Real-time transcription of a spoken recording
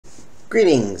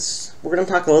Greetings! We're going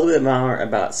to talk a little bit more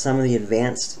about some of the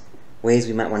advanced ways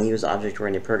we might want to use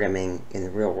object-oriented programming in the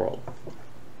real world.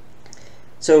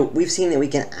 So we've seen that we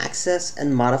can access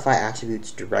and modify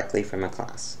attributes directly from a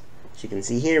class. As you can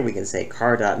see here, we can say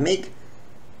car.make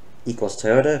equals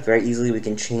Toyota. Very easily we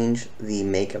can change the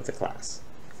make of the class.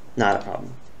 Not a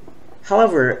problem.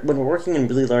 However, when we're working in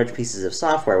really large pieces of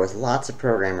software with lots of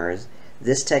programmers,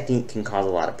 this technique can cause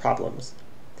a lot of problems.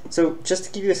 So just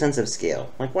to give you a sense of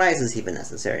scale, like why is this even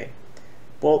necessary?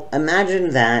 Well,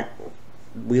 imagine that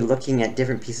we're looking at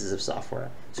different pieces of software.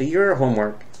 So your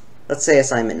homework, let's say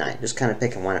assignment 9, just kind of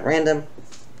picking one at random,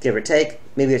 give or take,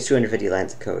 maybe it's 250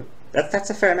 lines of code.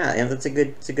 That's a fair amount, that's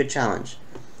a good challenge.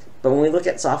 But when we look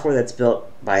at software that's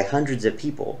built by hundreds of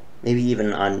people, maybe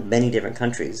even on many different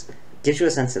countries, it gives you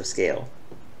a sense of scale.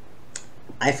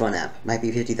 iPhone app might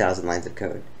be 50,000 lines of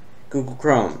code. Google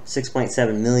Chrome,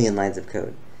 6.7 million lines of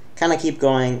code. Kind of keep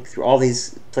going through all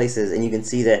these places and you can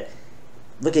see that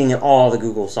looking at all the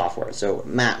Google software, so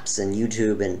Maps and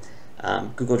YouTube and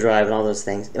Google Drive and all those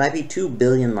things, it might be 2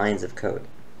 billion lines of code.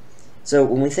 So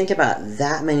when we think about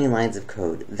that many lines of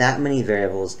code, that many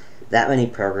variables, that many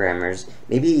programmers,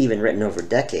 maybe even written over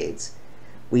decades,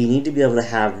 we need to be able to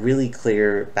have really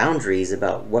clear boundaries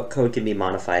about what code can be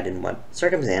modified in what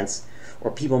circumstance, or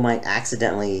people might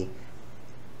accidentally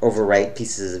overwrite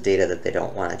pieces of data that they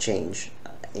don't want to change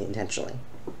intentionally.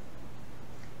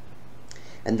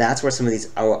 And that's where some of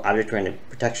these object-oriented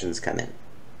protections come in.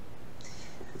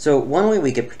 So one way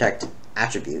we could protect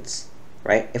attributes,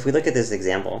 right? If we look at this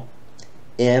example,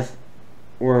 if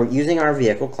we're using our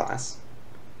vehicle class,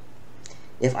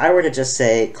 if I were to just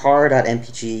say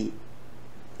car.mpg,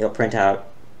 it'll print out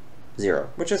 0,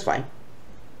 which is fine.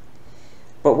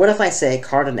 But what if I say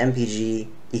car.mpg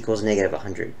equals negative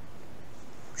 100?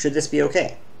 Should this be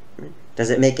okay? Does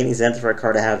it make any sense for a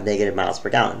car to have negative miles per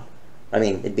gallon? I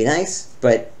mean, it'd be nice,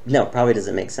 but no, probably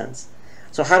doesn't make sense.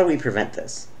 So how do we prevent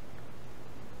this?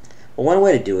 Well, one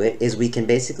way to do it is we can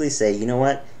basically say, you know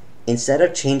what, instead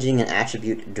of changing an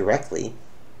attribute directly,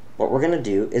 what we're going to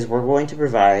do is we're going to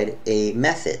provide a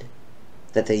method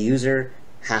that the user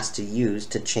has to use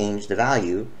to change the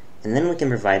value, and then we can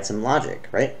provide some logic,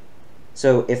 right?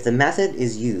 So if the method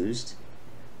is used,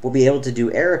 we'll be able to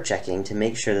do error checking to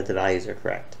make sure that the values are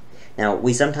correct. Now,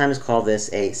 we sometimes call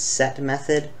this a set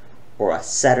method, or a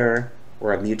setter,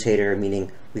 or a mutator,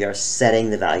 meaning we are setting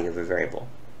the value of a variable.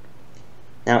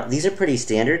 Now, these are pretty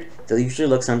standard. They'll usually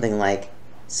look something like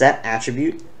set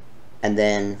attribute, and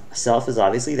then self is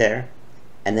obviously there,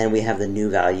 and then we have the new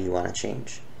value you want to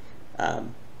change.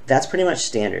 That's pretty much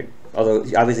standard, although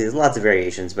obviously there's lots of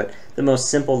variations, but the most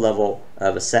simple level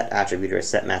of a set attribute or a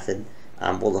set method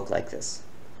will look like this.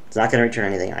 It's not going to return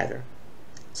anything either.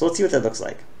 So let's see what that looks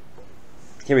like.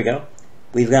 Here we go.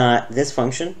 We've got this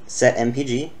function,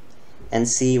 setMPG, and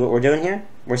see what we're doing here?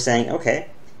 We're saying,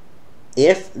 okay,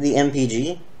 if the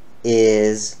MPG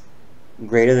is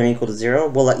greater than or equal to 0,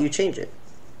 we'll let you change it.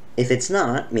 If it's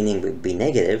not, meaning it would be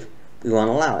negative, we won't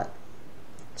allow it.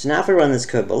 So now if we run this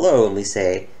code below and we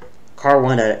say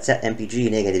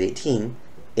car1.setMPG negative 18,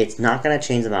 it's not going to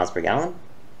change the miles per gallon.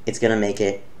 It's going to make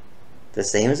it the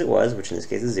same as it was, which in this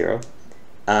case is 0,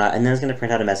 and then it's going to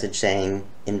print out a message saying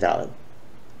invalid.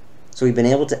 So we've been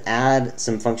able to add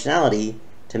some functionality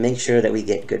to make sure that we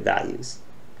get good values.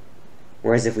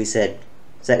 Whereas if we said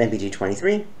set MPG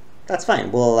 23, that's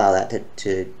fine. We'll allow that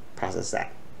to process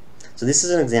that. So this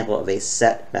is an example of a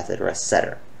set method, or a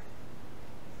setter.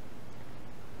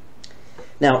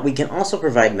 Now, we can also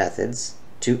provide methods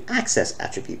to access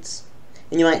attributes.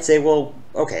 And you might say, well,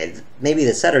 okay, maybe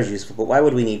the setter is useful, but why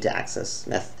would we need to access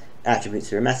attributes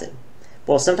through a method?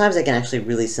 Well, sometimes they can actually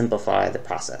really simplify the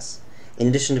process, in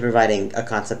addition to providing a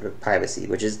concept of privacy,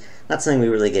 which is not something we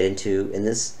really get into in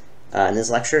this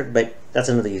lecture, but that's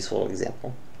another useful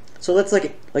example. So let's look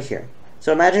here.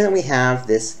 So imagine that we have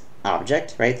this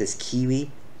object, right, this kiwi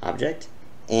object,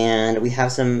 and we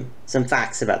have some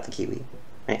facts about the kiwi.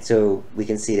 Right? So we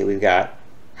can see that we've got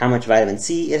how much vitamin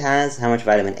C it has, how much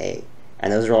vitamin A,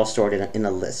 and those are all stored in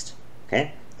a list.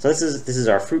 Okay, so this is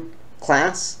our fruit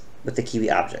class with the kiwi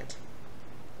object.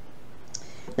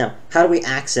 Now, how do we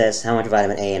access how much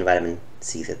vitamin A and vitamin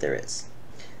C that there is?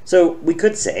 So we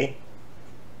could say,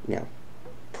 you know,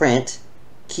 print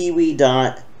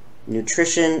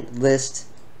kiwi.nutrition list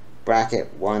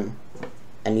bracket 1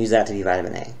 and use that to be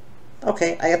vitamin A.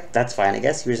 Okay, that's fine, I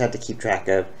guess. You just have to keep track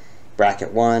of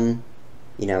bracket 1,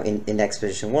 you know, in index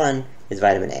position 1 is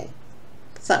vitamin A.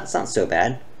 It's not so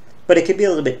bad, but it could be a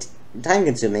little bit time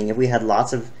consuming if we had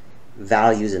lots of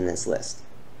values in this list.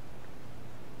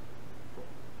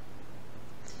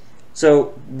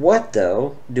 So what,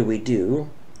 though, do we do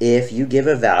if you give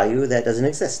a value that doesn't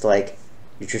exist, like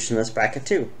nutritionless bracket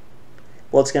 2.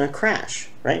 Well, it's going to crash,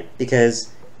 right?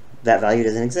 Because that value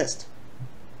doesn't exist.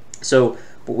 So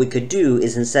what we could do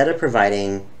is, instead of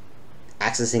accessing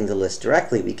the list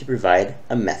directly, we could provide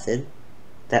a method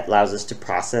that allows us to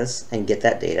process and get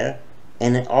that data,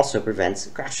 and it also prevents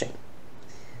crashing.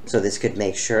 So this could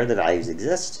make sure the values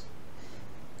exist.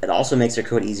 It also makes our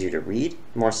code easier to read,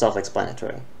 more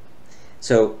self-explanatory.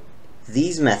 So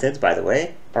these methods, by the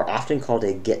way, are often called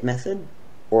a get method,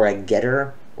 or a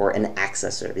getter, or an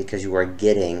accessor, because you are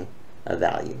getting a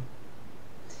value.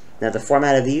 Now the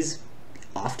format of these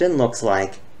often looks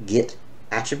like get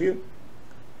attribute.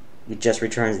 It just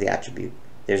returns the attribute.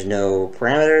 There's no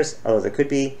parameters, although there could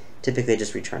be. Typically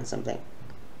just returns something.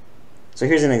 So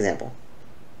here's an example.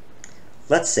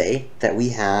 Let's say that we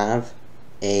have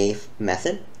a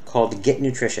method called get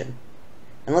nutrition,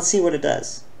 and let's see what it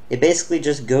does. It basically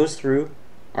just goes through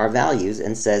our values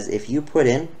and says, if you put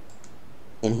in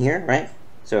here, right?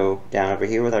 So down over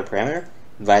here with our parameter,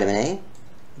 vitamin A,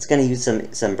 it's going to use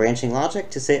some branching logic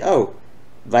to say, oh,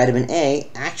 vitamin A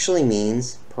actually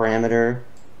means parameter,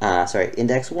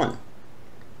 index 1.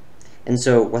 And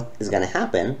so what is going to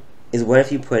happen is, what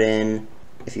if you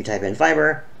type in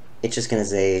fiber, it's just going to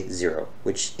say 0,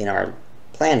 which in our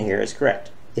plan here is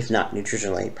correct, if not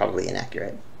nutritionally probably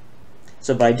inaccurate.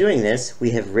 So by doing this,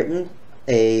 we have written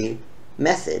a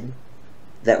method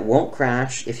that won't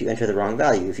crash if you enter the wrong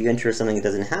value. If you enter something it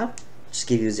doesn't have, just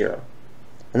give you 0.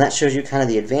 And that shows you kind of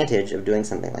the advantage of doing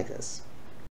something like this.